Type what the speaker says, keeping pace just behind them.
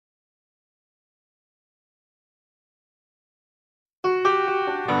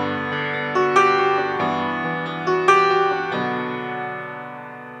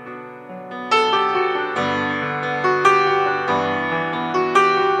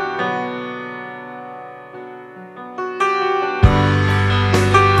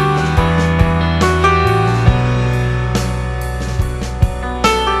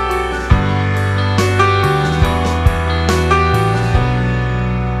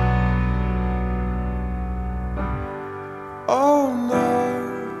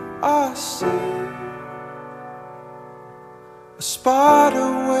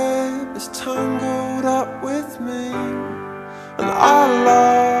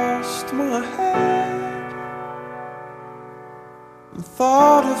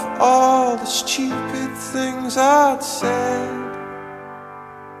things I'd said.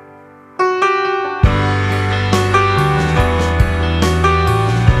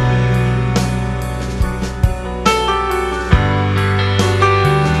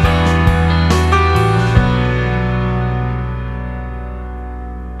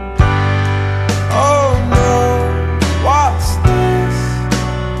 Oh no, what's this?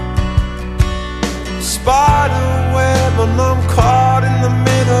 Spider web and I'm caught in the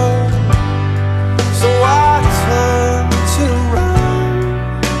middle. So I turn to run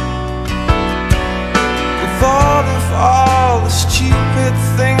and thought of all the stupid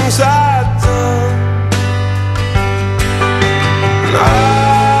things I'd done. And I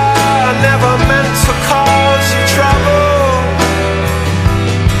never meant to cause you trouble.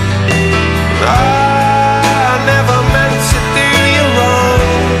 And I never meant to do you wrong.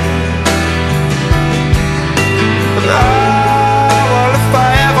 And well, if I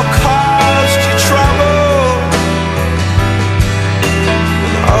ever caused you trouble,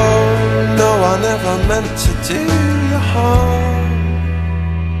 and oh no, I never meant to do you harm.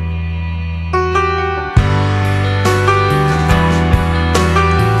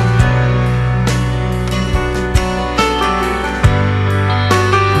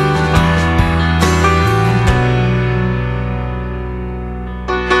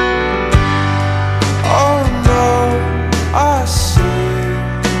 Oh no, I see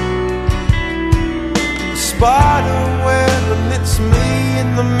spider web and it's me in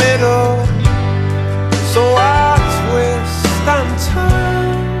the middle.